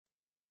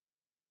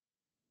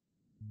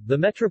The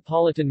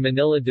Metropolitan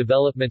Manila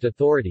Development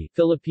Authority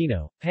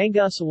Filipino,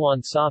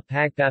 Pangasinan sa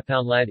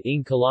Pagpapaunlad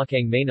ng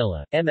Kalakang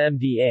Manila,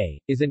 MMDA,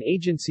 is an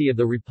agency of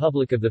the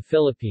Republic of the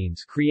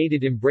Philippines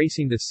created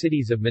embracing the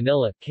cities of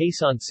Manila,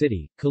 Quezon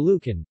City,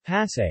 Caloocan,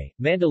 Pasay,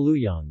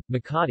 Mandaluyong,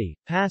 Makati,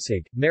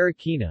 Pasig,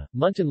 Marikina,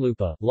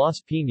 Muntinlupa,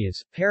 Las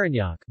Piñas,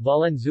 Parañaque,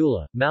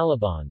 Valenzuela,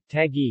 Malabon,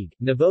 Taguig,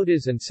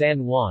 Navotas and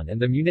San Juan,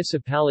 and the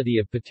municipality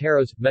of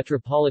Pateros.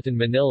 Metropolitan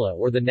Manila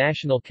or the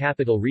National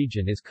Capital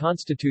Region is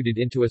constituted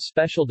into a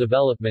special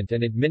development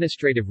and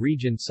administrative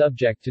region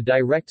subject to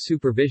direct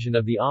supervision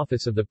of the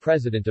Office of the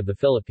President of the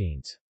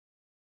Philippines.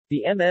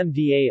 The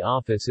MMDA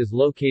office is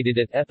located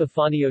at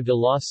Epifanio de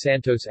los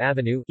Santos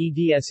Avenue,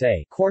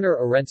 EDSA, corner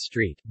Arent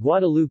Street,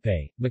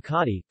 Guadalupe,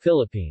 Makati,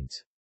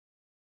 Philippines.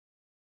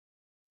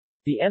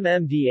 The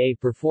MMDA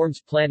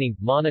performs planning,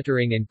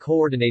 monitoring and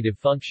coordinative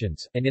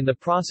functions, and in the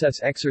process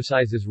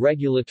exercises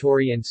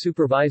regulatory and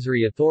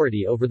supervisory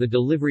authority over the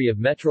delivery of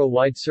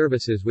metro-wide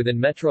services within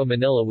Metro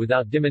Manila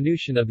without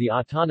diminution of the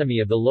autonomy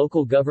of the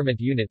local government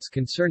units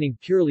concerning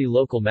purely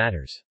local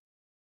matters.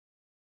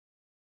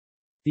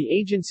 The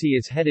agency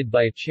is headed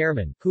by a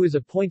chairman, who is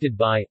appointed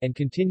by, and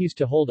continues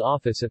to hold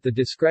office at the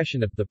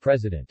discretion of, the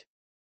President.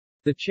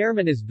 The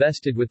chairman is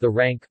vested with the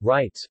rank,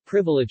 rights,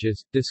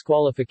 privileges,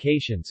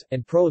 disqualifications,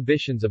 and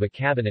prohibitions of a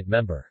cabinet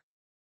member.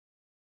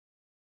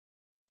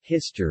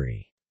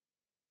 History.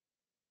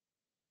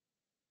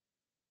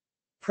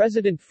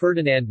 President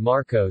Ferdinand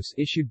Marcos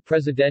issued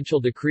Presidential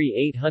Decree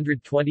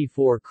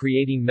 824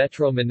 creating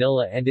Metro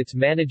Manila and its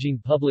managing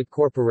public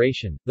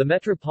corporation, the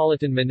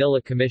Metropolitan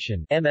Manila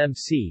Commission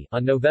 (MMC),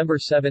 on November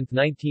 7,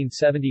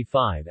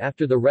 1975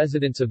 after the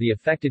residents of the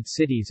affected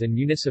cities and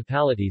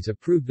municipalities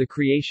approved the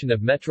creation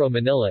of Metro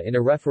Manila in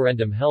a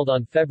referendum held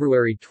on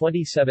February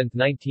 27,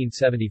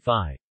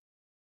 1975.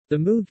 The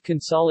move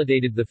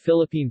consolidated the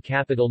Philippine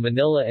capital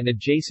Manila and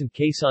adjacent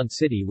Quezon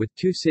City with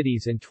 2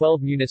 cities and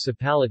 12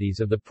 municipalities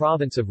of the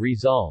province of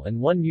Rizal and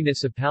 1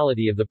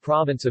 municipality of the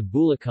province of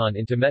Bulacan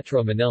into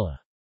Metro Manila.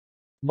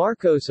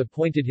 Marcos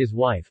appointed his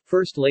wife,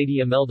 First Lady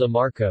Imelda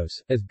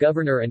Marcos, as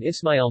governor and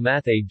Ismael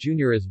Mathay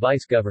Jr. as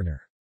vice-governor.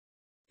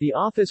 The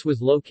office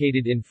was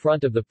located in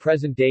front of the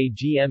present-day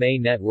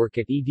GMA network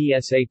at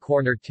EDSA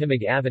corner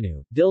Timog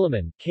Avenue,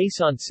 Diliman,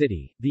 Quezon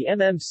City. The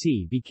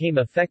MMC became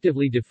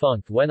effectively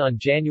defunct when on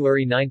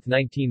January 9,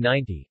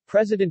 1990,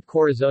 President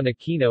Corazon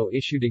Aquino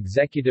issued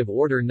Executive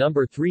Order No.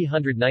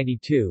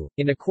 392,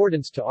 in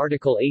accordance to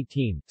Article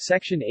 18,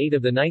 Section 8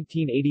 of the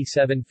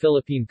 1987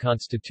 Philippine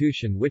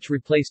Constitution, which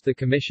replaced the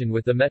Commission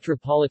with the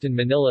Metropolitan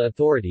Manila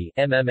Authority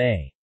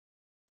MMA.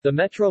 The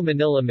Metro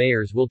Manila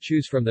mayors will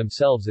choose from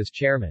themselves as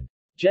chairman.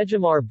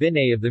 Jejomar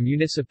Binay of the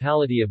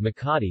municipality of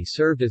Makati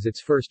served as its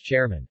first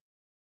chairman.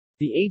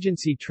 The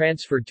agency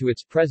transferred to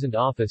its present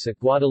office at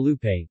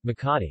Guadalupe,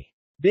 Makati.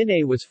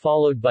 Binay was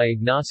followed by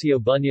Ignacio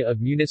Bunya of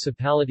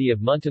municipality of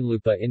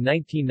Muntinlupa in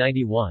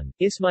 1991,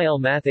 Ismael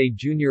Mathay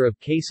Jr. of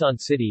Quezon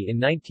City in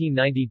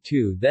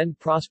 1992, then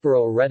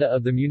Prospero Oreta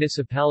of the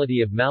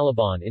municipality of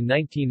Malabon in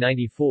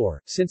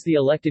 1994. Since the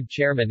elected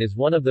chairman is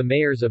one of the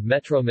mayors of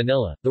Metro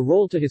Manila, the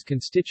role to his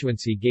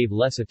constituency gave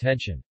less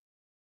attention.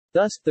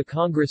 Thus, the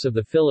Congress of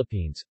the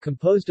Philippines,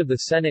 composed of the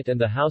Senate and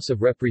the House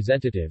of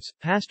Representatives,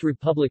 passed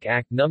Republic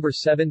Act No.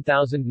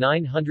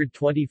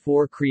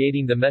 7924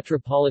 creating the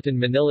Metropolitan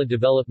Manila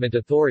Development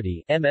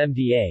Authority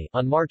MMDA,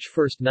 on March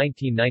 1,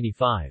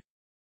 1995.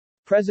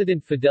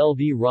 President Fidel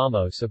V.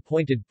 Ramos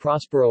appointed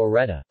Prospero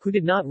Oreta, who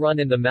did not run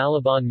in the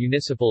Malabon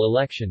municipal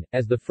election,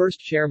 as the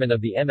first chairman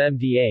of the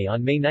MMDA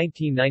on May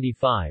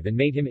 1995 and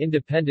made him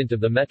independent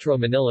of the Metro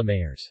Manila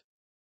mayors.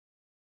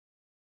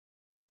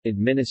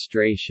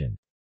 Administration.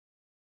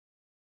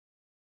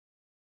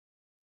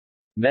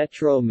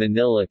 Metro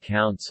Manila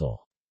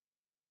Council.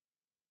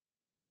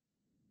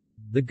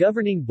 The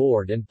governing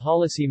board and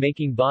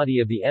policy-making body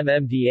of the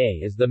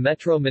MMDA is the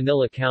Metro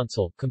Manila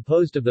Council,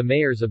 composed of the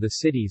mayors of the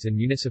cities and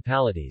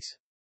municipalities.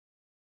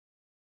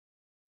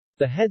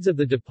 The heads of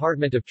the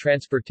Department of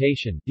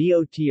Transportation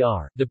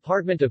 (DOTR),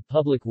 Department of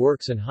Public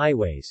Works and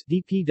Highways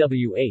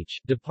 (DPWH),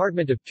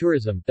 Department of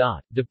Tourism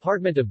 (DOT),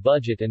 Department of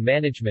Budget and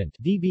Management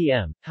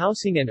 (DBM),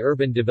 Housing and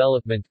Urban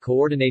Development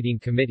Coordinating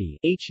Committee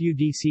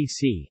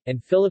 (HUDCC),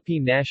 and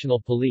Philippine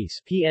National Police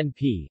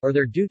 (PNP), or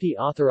their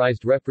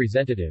duty-authorized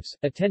representatives,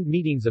 attend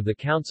meetings of the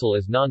council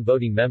as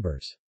non-voting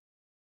members.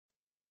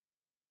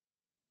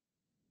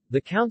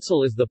 The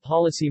council is the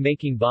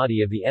policy-making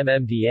body of the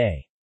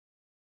MMDA.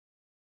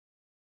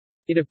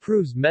 It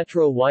approves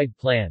metro-wide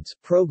plans,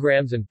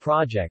 programs and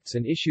projects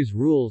and issues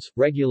rules,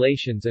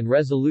 regulations and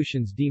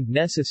resolutions deemed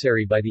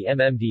necessary by the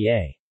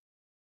MMDA.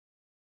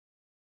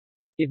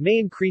 It may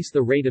increase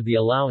the rate of the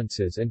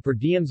allowances and per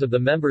diems of the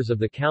members of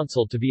the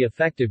council to be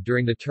effective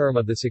during the term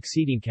of the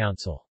succeeding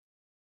council.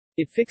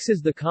 It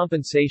fixes the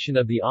compensation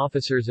of the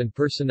officers and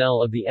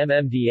personnel of the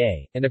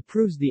MMDA, and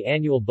approves the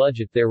annual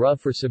budget thereof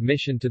for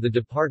submission to the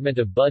Department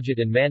of Budget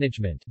and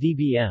Management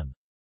 (DBM).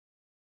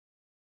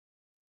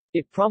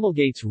 It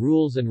promulgates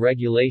rules and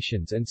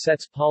regulations and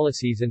sets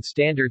policies and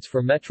standards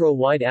for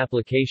metro-wide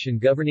application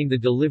governing the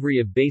delivery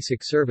of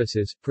basic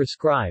services,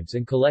 prescribes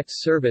and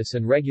collects service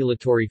and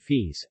regulatory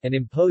fees, and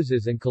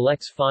imposes and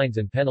collects fines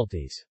and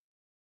penalties.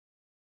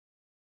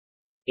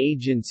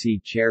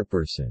 Agency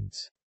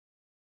chairpersons.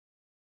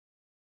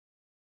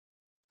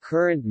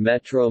 Current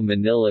Metro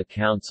Manila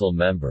Council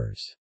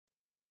members.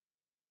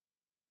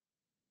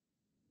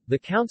 The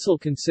council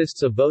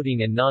consists of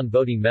voting and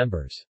non-voting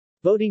members.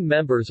 Voting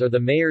members are the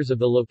mayors of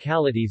the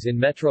localities in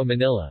Metro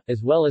Manila,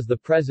 as well as the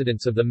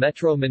presidents of the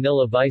Metro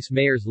Manila Vice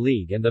Mayors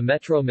League and the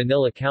Metro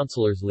Manila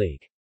Councilors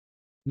League.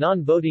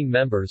 Non-voting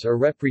members are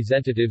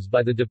representatives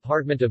by the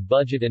Department of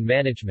Budget and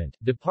Management,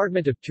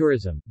 Department of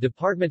Tourism,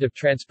 Department of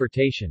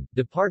Transportation,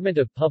 Department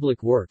of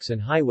Public Works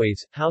and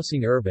Highways,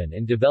 Housing Urban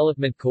and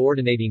Development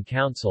Coordinating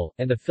Council,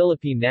 and the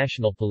Philippine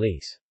National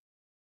Police.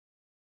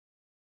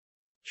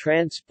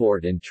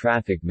 Transport and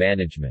Traffic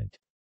Management.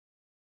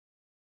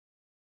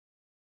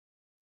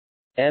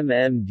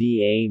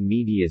 MMDA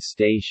media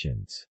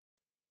stations.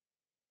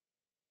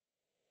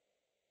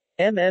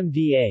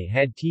 MMDA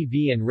had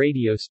TV and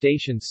radio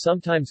stations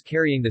sometimes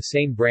carrying the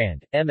same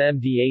brand,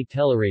 MMDA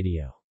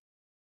Teleradio.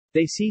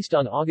 They ceased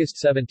on August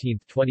 17,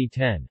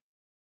 2010.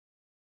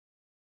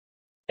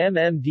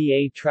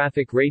 MMDA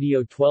Traffic Radio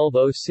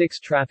 1206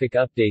 traffic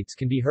updates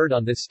can be heard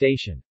on this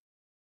station.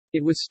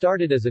 It was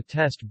started as a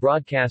test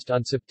broadcast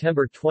on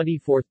September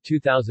 24,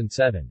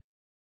 2007.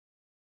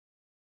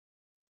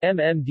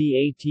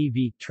 MMDA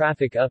TV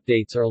traffic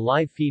updates are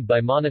live feed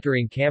by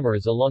monitoring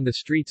cameras along the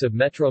streets of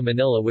Metro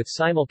Manila with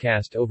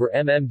simulcast over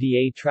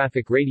MMDA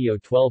Traffic Radio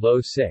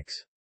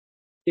 1206.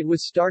 It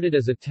was started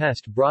as a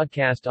test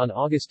broadcast on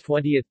August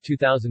 20,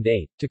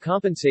 2008. To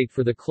compensate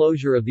for the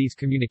closure of these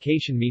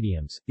communication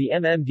mediums, the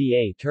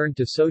MMDA turned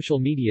to social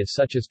media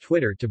such as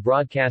Twitter to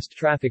broadcast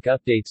traffic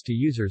updates to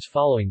users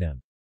following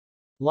them.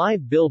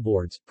 Live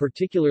billboards,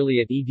 particularly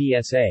at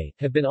EDSA,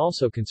 have been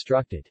also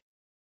constructed.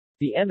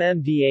 The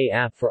MMDA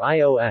app for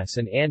iOS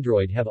and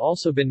Android have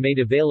also been made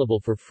available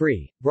for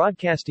free,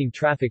 broadcasting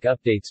traffic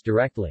updates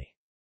directly.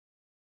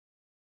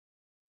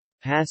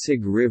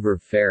 Pasig River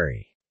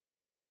Ferry.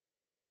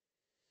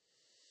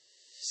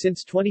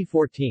 Since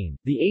 2014,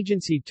 the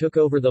agency took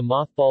over the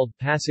mothballed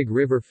Pasig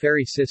River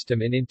Ferry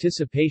system in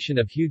anticipation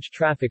of huge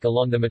traffic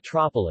along the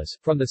metropolis,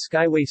 from the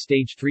Skyway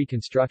Stage 3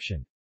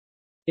 construction.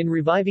 In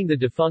reviving the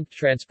defunct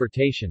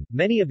transportation,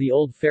 many of the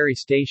old ferry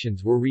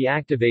stations were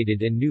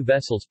reactivated and new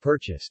vessels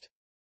purchased.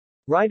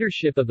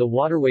 Ridership of the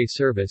waterway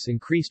service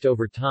increased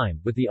over time,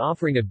 with the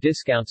offering of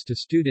discounts to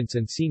students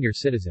and senior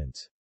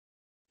citizens.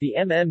 The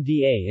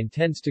MMDA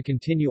intends to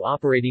continue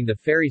operating the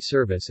ferry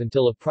service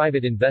until a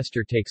private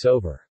investor takes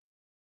over.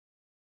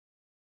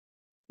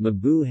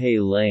 Mabuhay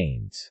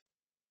Lanes.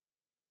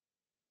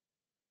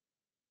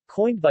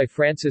 Coined by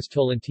Francis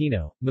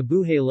Tolentino,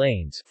 Mabuhay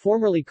Lanes,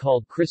 formerly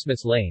called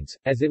Christmas Lanes,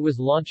 as it was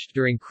launched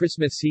during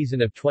Christmas season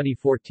of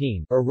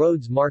 2014, are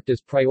roads marked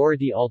as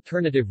priority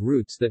alternative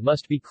routes that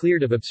must be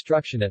cleared of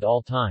obstruction at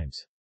all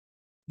times.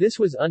 This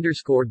was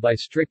underscored by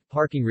strict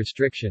parking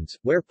restrictions,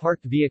 where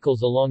parked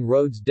vehicles along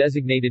roads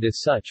designated as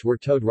such were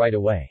towed right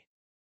away.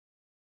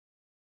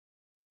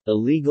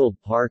 Illegal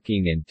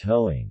parking and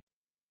towing.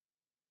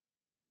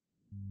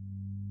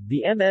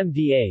 The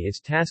MMDA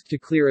is tasked to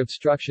clear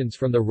obstructions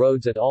from the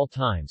roads at all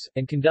times,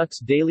 and conducts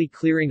daily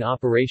clearing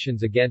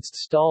operations against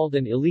stalled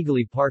and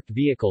illegally parked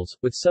vehicles,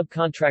 with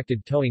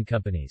subcontracted towing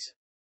companies.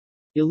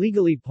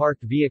 Illegally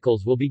parked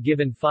vehicles will be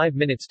given 5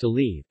 minutes to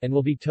leave, and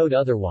will be towed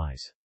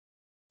otherwise.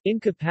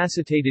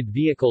 Incapacitated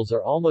vehicles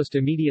are almost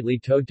immediately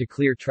towed to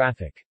clear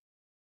traffic.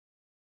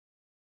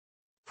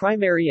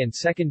 Primary and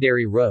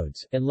secondary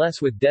roads,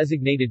 unless with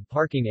designated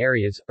parking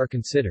areas, are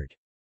considered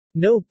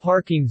no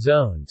parking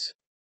zones.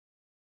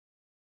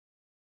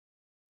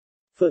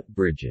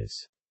 Footbridges.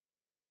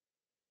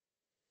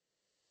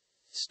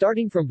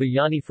 Starting from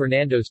Bayani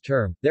Fernando's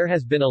term, there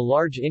has been a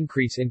large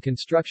increase in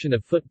construction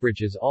of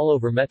footbridges all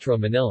over Metro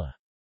Manila.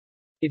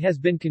 It has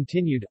been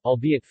continued,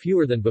 albeit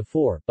fewer than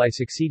before, by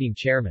succeeding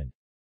chairmen.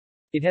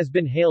 It has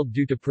been hailed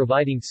due to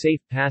providing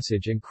safe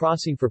passage and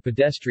crossing for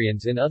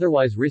pedestrians in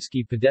otherwise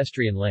risky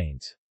pedestrian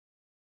lanes.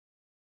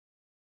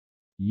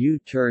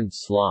 U-turn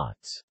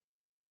slots.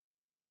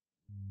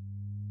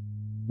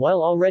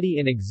 While already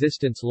in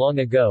existence long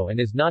ago and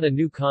is not a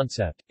new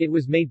concept, it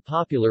was made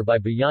popular by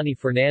Bayani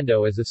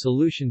Fernando as a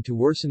solution to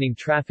worsening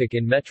traffic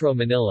in Metro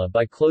Manila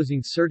by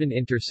closing certain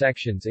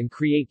intersections and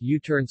create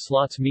U-turn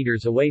slots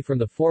meters away from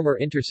the former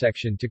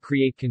intersection to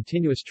create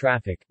continuous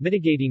traffic,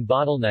 mitigating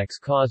bottlenecks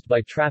caused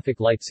by traffic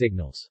light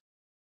signals.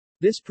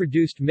 This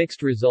produced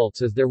mixed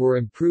results as there were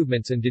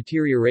improvements and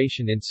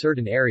deterioration in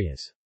certain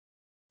areas.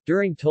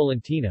 During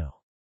Tolentino's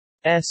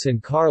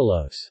and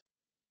Carlos'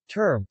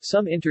 term,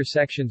 some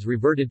intersections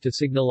reverted to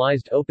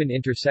signalized open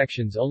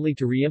intersections only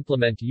to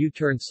re-implement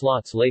U-turn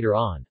slots later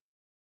on.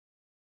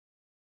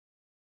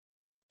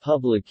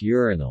 Public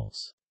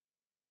urinals.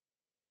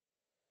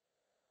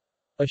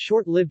 A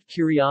short-lived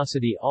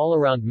curiosity all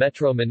around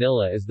Metro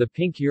Manila is the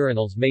pink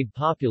urinals made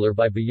popular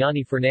by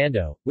Bayani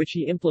Fernando, which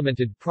he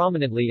implemented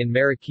prominently in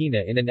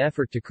Marikina in an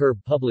effort to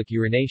curb public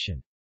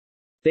urination.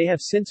 They have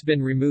since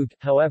been removed,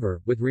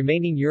 however, with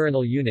remaining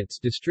urinal units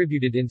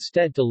distributed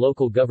instead to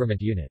local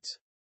government units.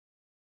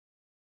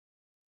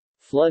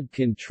 Flood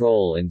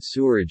control and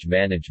sewerage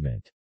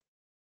management.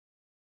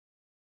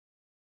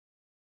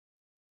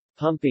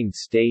 Pumping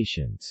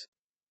stations.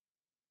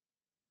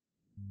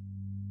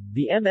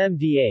 The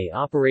MMDA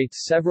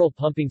operates several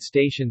pumping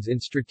stations in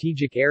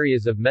strategic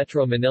areas of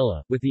Metro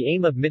Manila, with the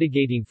aim of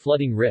mitigating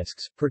flooding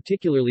risks,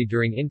 particularly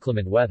during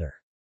inclement weather.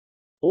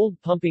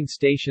 Old pumping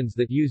stations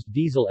that used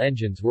diesel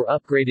engines were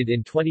upgraded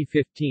in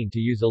 2015 to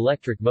use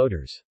electric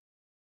motors.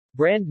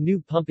 Brand new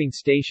pumping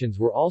stations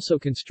were also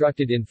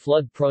constructed in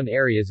flood-prone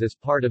areas as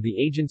part of the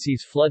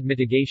agency's flood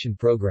mitigation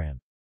program.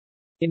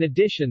 In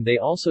addition, they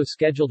also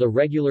scheduled a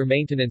regular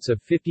maintenance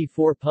of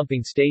 54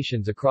 pumping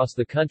stations across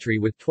the country,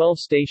 with 12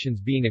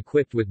 stations being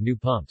equipped with new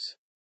pumps.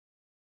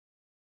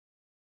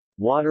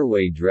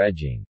 Waterway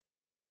dredging.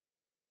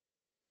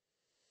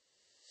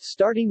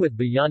 Starting with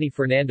Bayani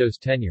Fernando's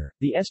tenure,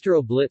 the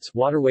Estero Blitz,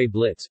 Waterway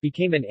Blitz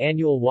became an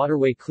annual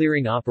waterway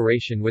clearing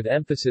operation with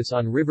emphasis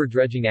on river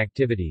dredging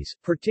activities,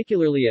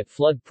 particularly at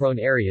flood-prone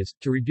areas,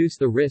 to reduce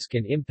the risk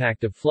and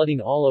impact of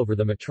flooding all over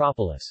the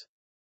metropolis.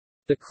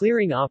 The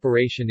clearing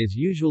operation is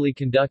usually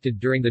conducted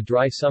during the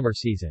dry summer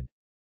season.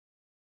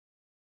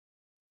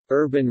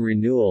 Urban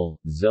renewal,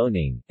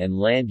 zoning, and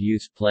land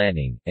use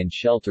planning, and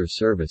shelter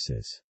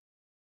services.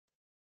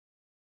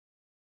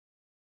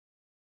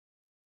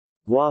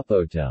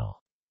 Guapotel.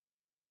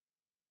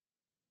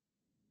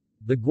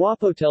 The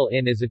Guapotel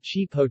Inn is a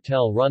cheap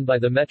hotel run by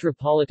the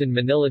Metropolitan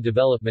Manila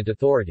Development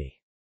Authority.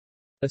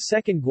 A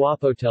second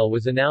Guapotel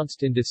was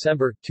announced in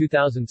December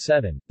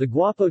 2007. The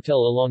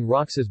Guapotel along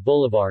Roxas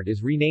Boulevard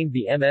is renamed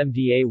the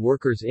MMDA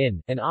Workers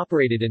Inn, and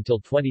operated until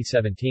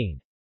 2017.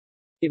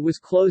 It was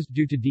closed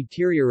due to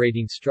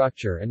deteriorating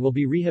structure and will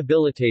be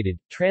rehabilitated,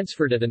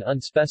 transferred at an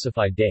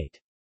unspecified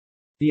date.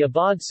 The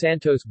Abad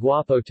Santos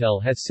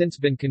Guapotel has since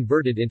been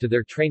converted into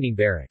their training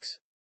barracks.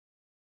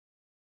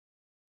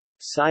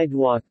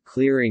 Sidewalk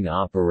clearing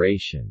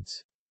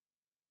operations.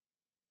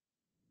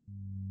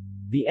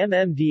 The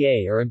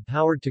MMDA are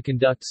empowered to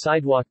conduct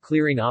sidewalk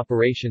clearing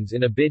operations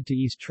in a bid to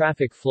ease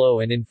traffic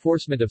flow and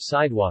enforcement of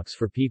sidewalks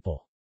for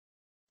people.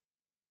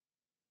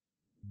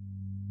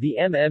 The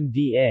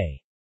MMDA's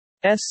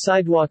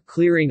sidewalk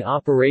clearing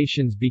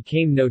operations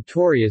became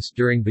notorious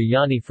during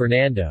Bayani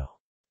Fernando's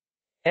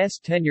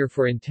tenure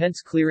for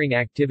intense clearing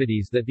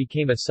activities that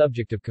became a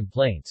subject of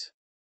complaints.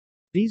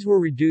 These were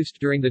reduced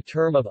during the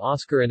term of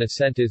Oscar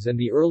Inocentes and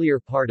the earlier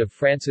part of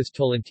Francis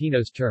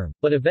Tolentino's term,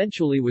 but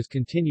eventually was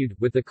continued,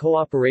 with the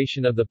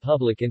cooperation of the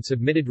public in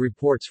submitted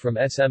reports from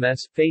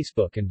SMS,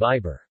 Facebook and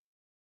Viber.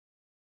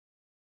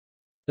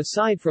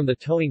 Aside from the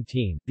towing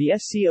team, the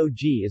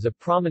SCOG is a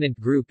prominent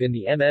group in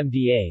the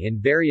MMDA in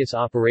various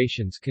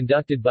operations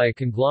conducted by a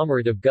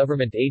conglomerate of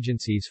government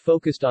agencies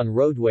focused on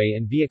roadway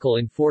and vehicle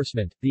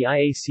enforcement, the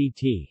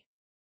IACT.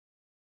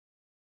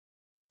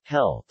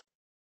 Health.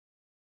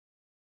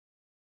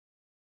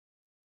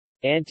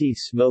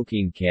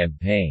 Anti-smoking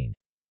campaign.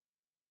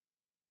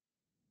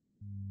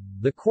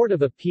 The Court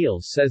of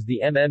Appeals says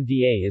the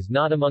MMDA is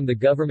not among the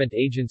government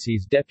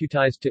agencies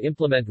deputized to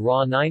implement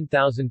RA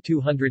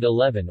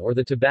 9211 or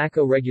the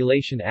Tobacco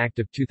Regulation Act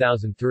of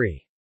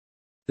 2003.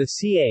 The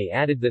CA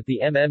added that the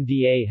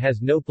MMDA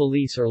has no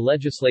police or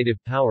legislative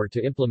power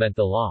to implement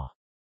the law.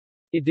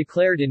 It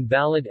declared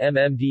invalid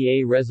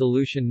MMDA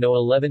Resolution No.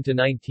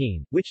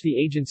 11-19, which the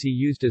agency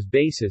used as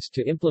basis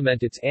to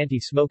implement its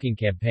anti-smoking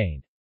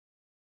campaign.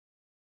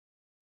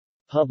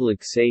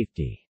 Public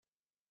safety.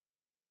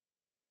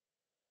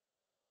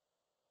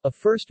 A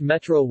first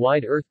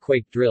metro-wide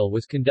earthquake drill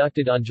was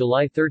conducted on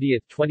July 30,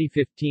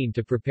 2015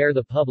 to prepare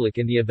the public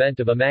in the event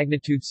of a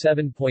magnitude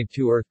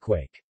 7.2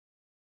 earthquake.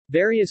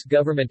 Various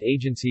government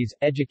agencies,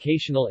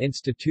 educational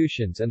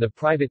institutions and the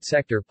private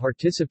sector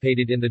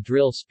participated in the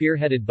drill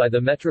spearheaded by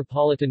the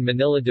Metropolitan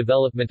Manila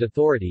Development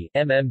Authority,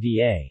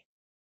 MMDA.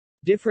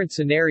 Different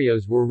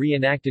scenarios were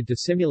reenacted to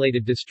simulate a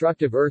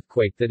destructive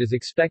earthquake that is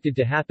expected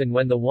to happen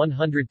when the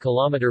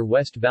 100-kilometer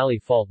West Valley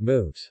Fault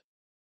moves.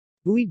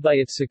 Buoyed by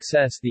its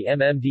success, the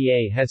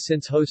MMDA has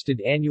since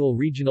hosted annual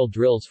regional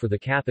drills for the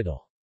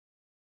capital.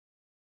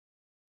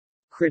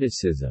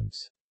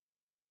 Criticisms.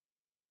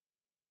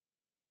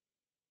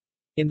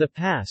 In the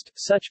past,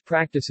 such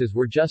practices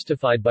were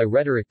justified by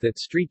rhetoric that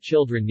street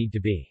children need to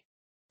be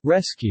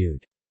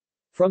rescued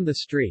from the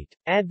street.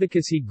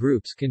 Advocacy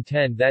groups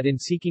contend that in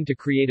seeking to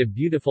create a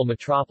beautiful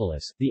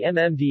metropolis, the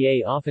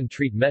MMDA often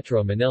treat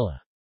Metro Manila's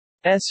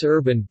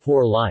urban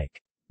poor like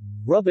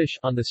rubbish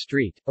on the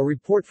street. A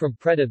report from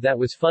PRETA that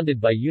was funded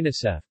by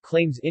UNICEF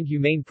claims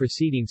inhumane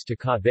proceedings to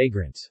caught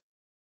vagrants.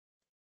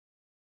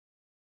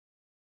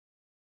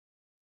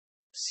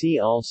 See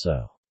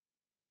also: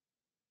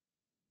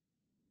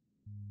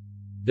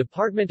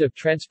 Department of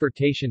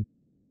Transportation,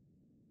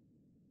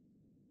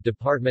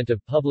 Department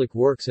of Public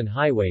Works and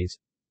Highways,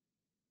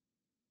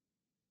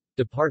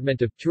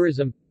 Department of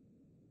Tourism,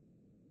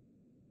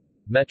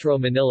 Metro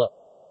Manila,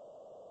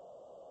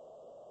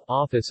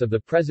 Office of the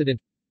President,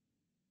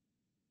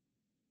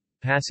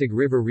 Pasig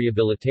River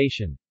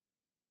Rehabilitation,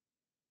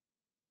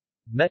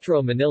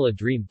 Metro Manila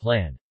Dream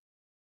Plan.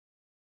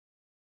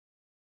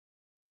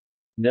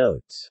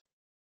 Notes.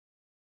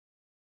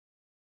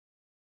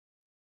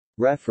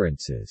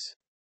 References.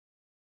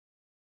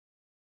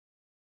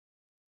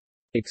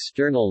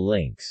 External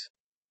links.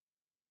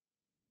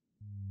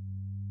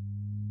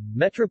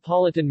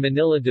 Metropolitan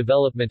Manila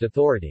Development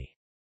Authority